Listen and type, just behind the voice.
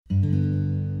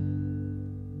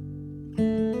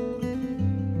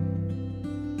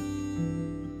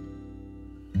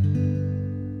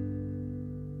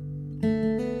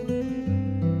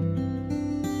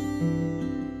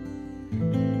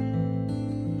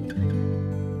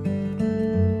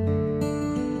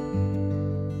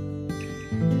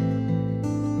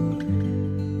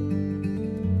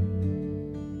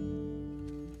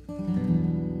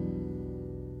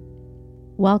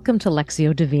Welcome to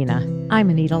Lectio Divina.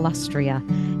 I'm Anita Lustria,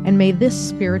 and may this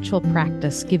spiritual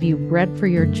practice give you bread for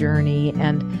your journey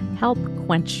and help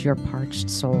quench your parched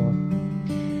soul.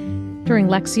 During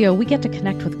Lectio, we get to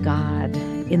connect with God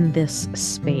in this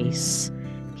space.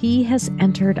 He has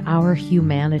entered our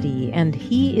humanity, and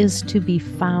He is to be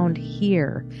found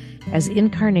here as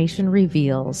incarnation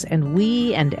reveals, and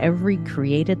we and every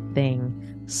created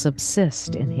thing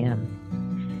subsist in Him.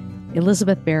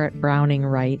 Elizabeth Barrett Browning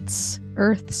writes,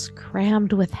 "Earth's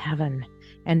crammed with heaven,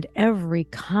 and every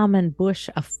common bush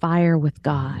afire with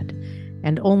God,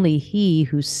 and only he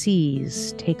who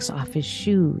sees takes off his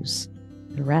shoes.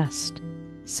 The rest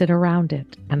sit around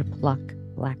it and pluck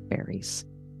blackberries."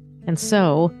 And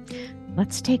so,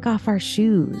 let's take off our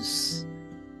shoes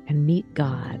and meet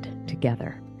God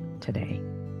together today.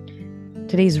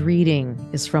 Today's reading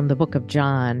is from the book of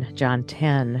John, John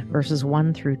 10, verses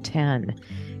 1 through 10.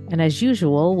 And as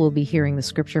usual, we'll be hearing the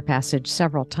scripture passage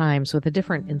several times with a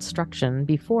different instruction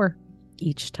before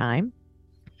each time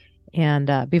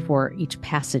and before each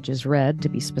passage is read, to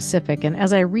be specific. And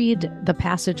as I read the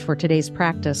passage for today's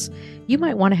practice, you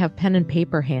might want to have pen and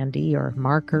paper handy or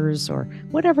markers or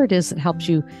whatever it is that helps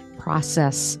you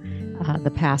process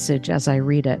the passage as I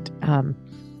read it.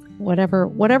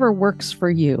 Whatever works for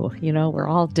you. You know, we're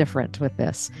all different with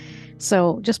this.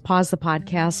 So just pause the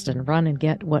podcast and run and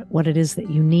get what it is that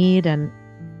you need. And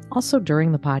also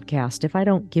during the podcast, if I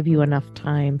don't give you enough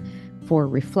time for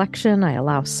reflection, I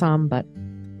allow some, but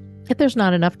if there's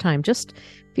not enough time, just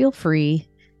feel free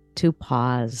to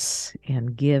pause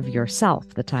and give yourself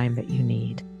the time that you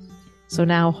need. So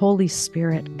now, Holy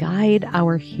Spirit, guide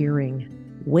our hearing,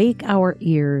 wake our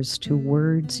ears to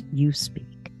words you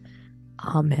speak.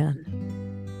 Amen.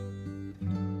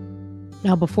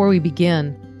 Now, before we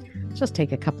begin, just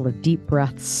take a couple of deep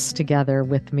breaths together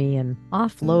with me and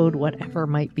offload whatever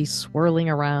might be swirling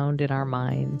around in our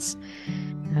minds.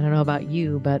 I don't know about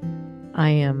you, but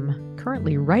I am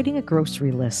currently writing a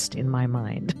grocery list in my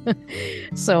mind.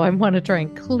 So I want to try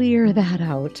and clear that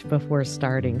out before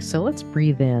starting. So let's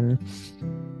breathe in.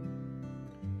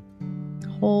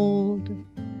 Hold.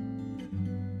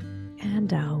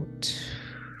 And out.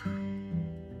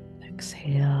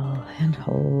 Exhale and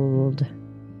hold.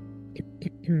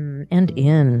 And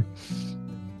in.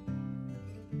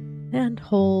 And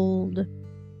hold.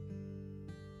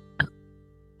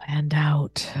 And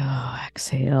out. Oh,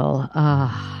 exhale.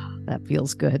 That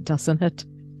feels good, doesn't it?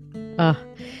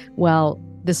 Well,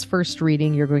 this first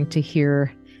reading you're going to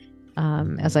hear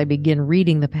as I begin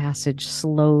reading the passage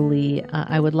slowly.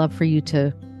 I would love for you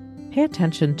to pay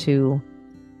attention to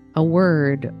a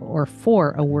word or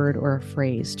a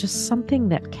phrase, just something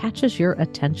that catches your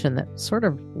attention, that sort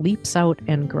of leaps out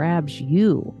and grabs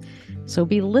you. So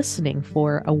be listening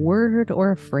for a word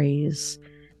or a phrase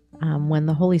when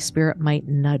the Holy Spirit might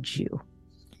nudge you.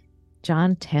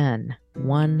 John 10,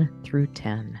 1 through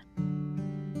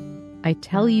 10. I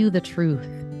tell you the truth.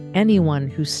 Anyone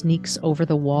who sneaks over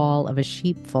the wall of a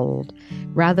sheepfold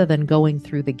rather than going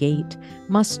through the gate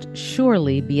must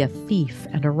surely be a thief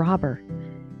and a robber.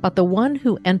 But the one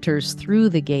who enters through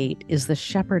the gate is the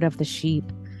shepherd of the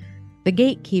sheep. The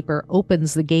gatekeeper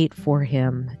opens the gate for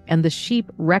him, and the sheep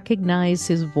recognize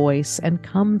his voice and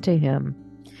come to him.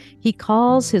 He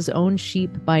calls his own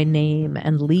sheep by name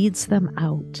and leads them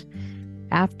out.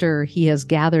 After he has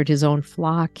gathered his own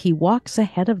flock, he walks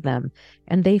ahead of them,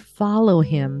 and they follow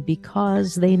him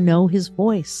because they know his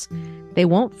voice. They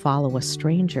won't follow a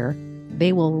stranger.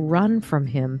 They will run from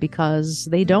him because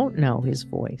they don't know his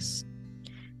voice.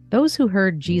 Those who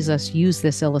heard Jesus use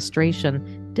this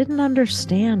illustration didn't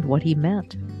understand what he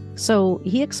meant, so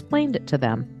he explained it to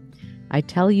them. I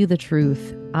tell you the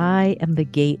truth, I am the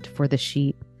gate for the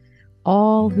sheep.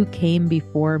 All who came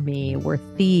before me were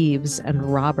thieves and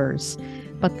robbers,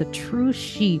 but the true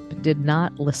sheep did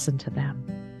not listen to them.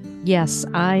 Yes,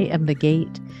 I am the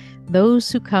gate.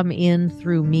 Those who come in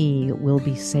through me will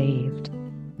be saved.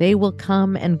 They will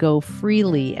come and go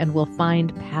freely and will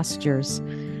find pastures.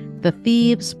 The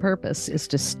thief's purpose is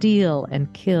to steal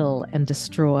and kill and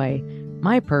destroy.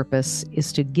 My purpose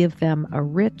is to give them a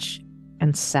rich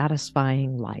and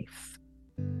satisfying life.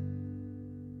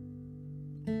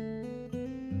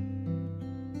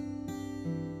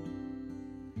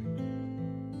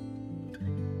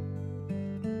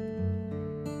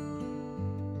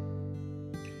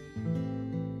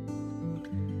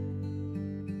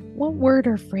 What word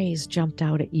or phrase jumped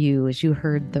out at you as you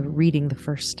heard the reading the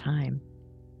first time?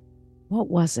 What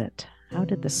was it? How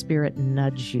did the Spirit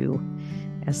nudge you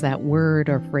as that word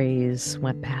or phrase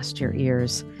went past your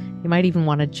ears? You might even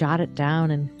want to jot it down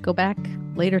and go back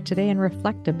later today and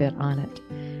reflect a bit on it.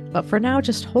 But for now,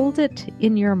 just hold it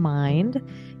in your mind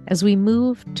as we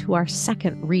move to our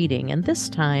second reading. And this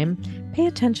time, pay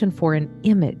attention for an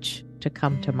image to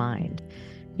come to mind.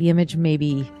 The image may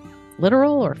be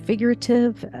literal or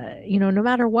figurative, no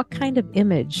matter what kind of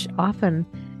image. Often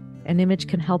an image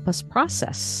can help us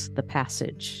process the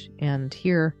passage and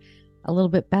hear a little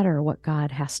bit better what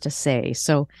God has to say.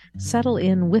 So settle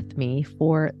in with me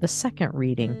for the second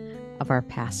reading of our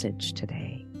passage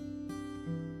today.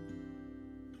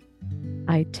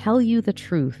 I tell you the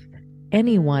truth,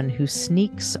 anyone who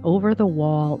sneaks over the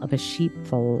wall of a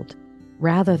sheepfold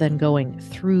rather than going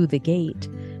through the gate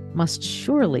must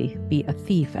surely be a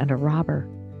thief and a robber.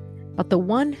 But the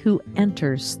one who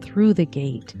enters through the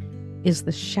gate is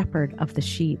the shepherd of the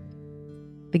sheep.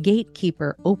 The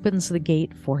gatekeeper opens the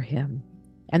gate for him,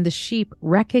 and the sheep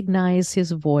recognize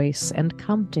his voice and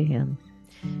come to him.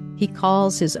 He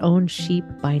calls his own sheep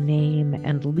by name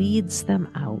and leads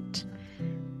them out.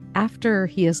 After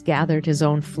he has gathered his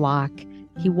own flock,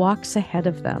 he walks ahead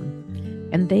of them,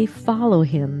 and they follow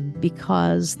him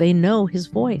because they know his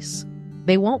voice.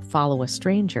 They won't follow a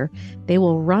stranger. They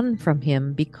will run from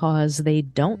him because they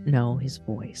don't know his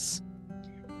voice.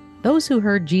 Those who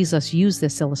heard Jesus use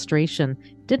this illustration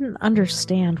didn't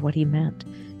understand what he meant,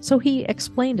 so he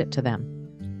explained it to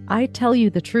them. I tell you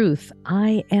the truth,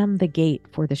 I am the gate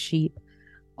for the sheep.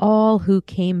 All who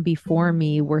came before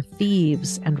me were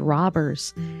thieves and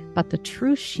robbers, but the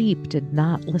true sheep did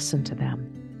not listen to them.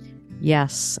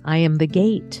 Yes, I am the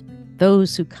gate.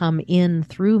 Those who come in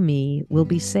through me will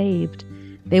be saved.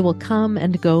 They will come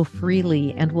and go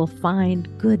freely and will find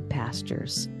good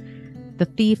pastures. The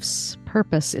thief's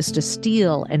purpose is to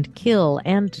steal and kill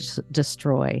and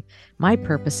destroy. My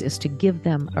purpose is to give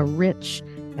them a rich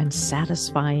and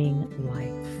satisfying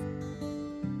life.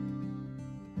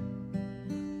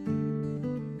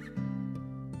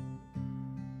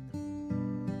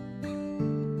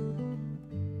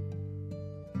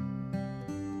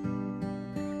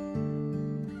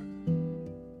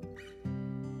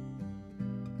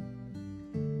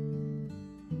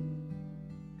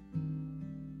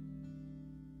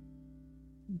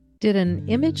 Did an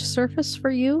image surface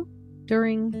for you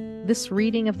during this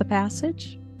reading of the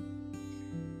passage?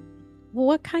 Well,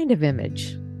 what kind of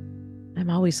image? I'm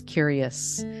always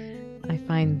curious. I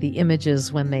find the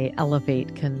images, when they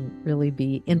elevate, can really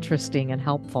be interesting and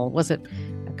helpful. Was it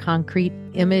a concrete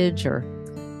image or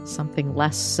something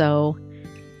less so?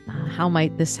 How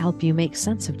might this help you make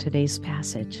sense of today's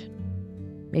passage?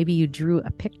 Maybe you drew a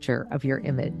picture of your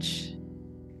image.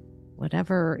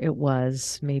 Whatever it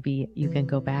was, maybe you can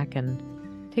go back and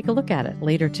take a look at it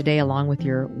later today along with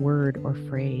your word or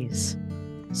phrase.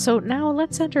 So now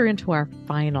let's enter into our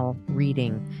final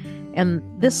reading. And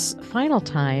this final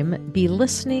time, be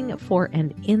listening for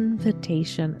an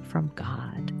invitation from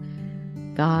God.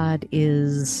 God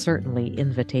is certainly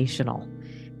invitational.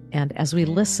 And as we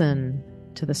listen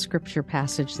to the scripture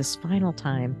passage this final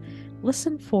time,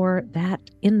 listen for that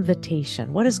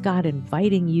invitation. What is God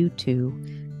inviting you to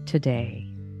today?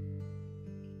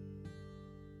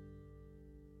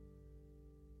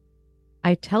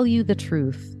 I tell you the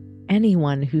truth,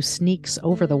 anyone who sneaks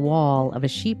over the wall of a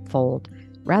sheepfold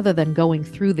rather than going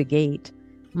through the gate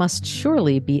must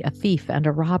surely be a thief and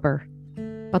a robber.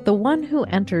 But the one who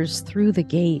enters through the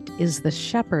gate is the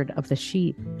shepherd of the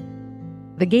sheep.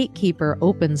 The gatekeeper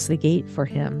opens the gate for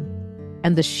him,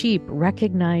 and the sheep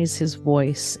recognize his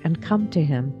voice and come to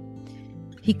him.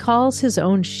 He calls his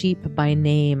own sheep by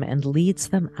name and leads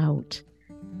them out.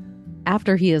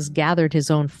 After he has gathered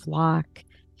his own flock,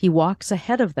 he walks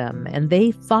ahead of them, and they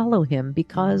follow him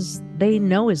because they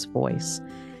know his voice.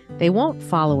 They won't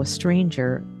follow a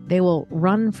stranger. They will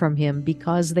run from him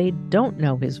because they don't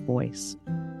know his voice.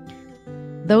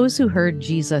 Those who heard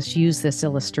Jesus use this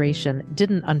illustration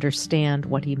didn't understand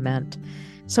what he meant,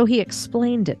 so he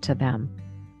explained it to them.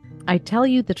 I tell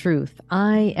you the truth,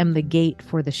 I am the gate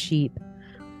for the sheep.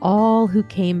 All who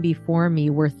came before me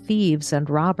were thieves and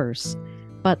robbers,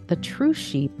 but the true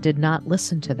sheep did not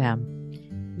listen to them.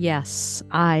 Yes,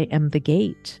 I am the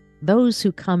gate. Those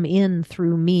who come in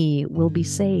through me will be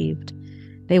saved.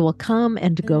 They will come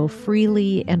and go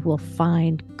freely and will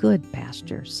find good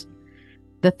pastures.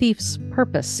 The thief's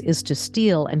purpose is to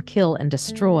steal and kill and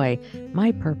destroy.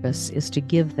 My purpose is to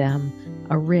give them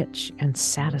a rich and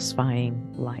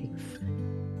satisfying life.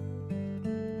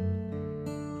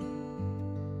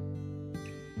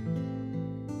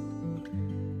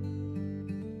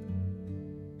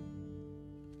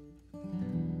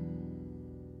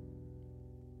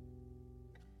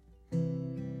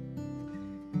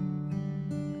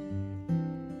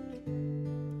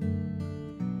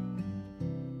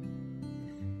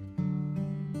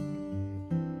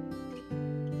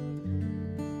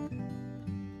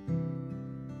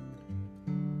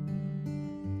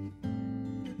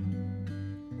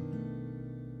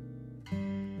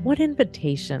 What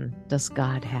invitation does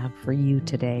God have for you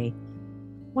today?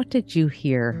 What did you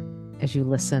hear as you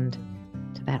listened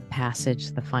to that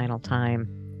passage the final time?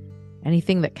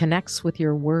 Anything that connects with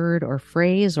your word or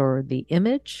phrase or the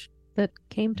image that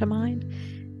came to mind?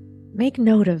 Make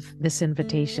note of this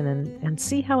invitation and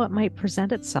see how it might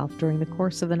present itself during the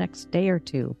course of the next day or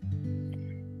two.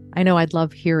 I know I'd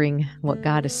love hearing what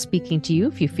God is speaking to you.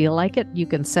 If you feel like it, you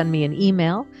can send me an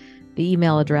email. The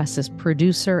email address is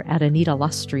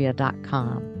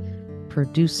producer@anitalustria.com.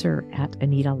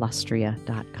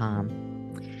 Producer@anitalustria.com.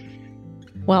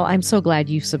 Well, I'm so glad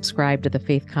you subscribed to the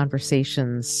Faith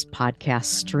Conversations podcast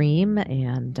stream,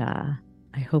 and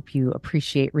I hope you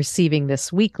appreciate receiving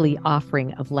this weekly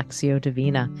offering of Lectio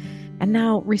Divina. And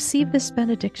now receive this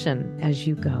benediction as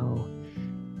you go.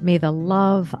 May the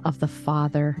love of the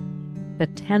Father, the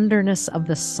tenderness of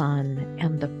the Son,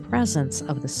 and the presence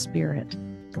of the Spirit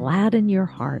gladden your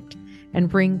heart and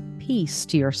bring peace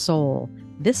to your soul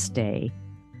this day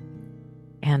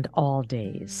and all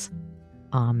days.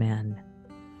 Amen.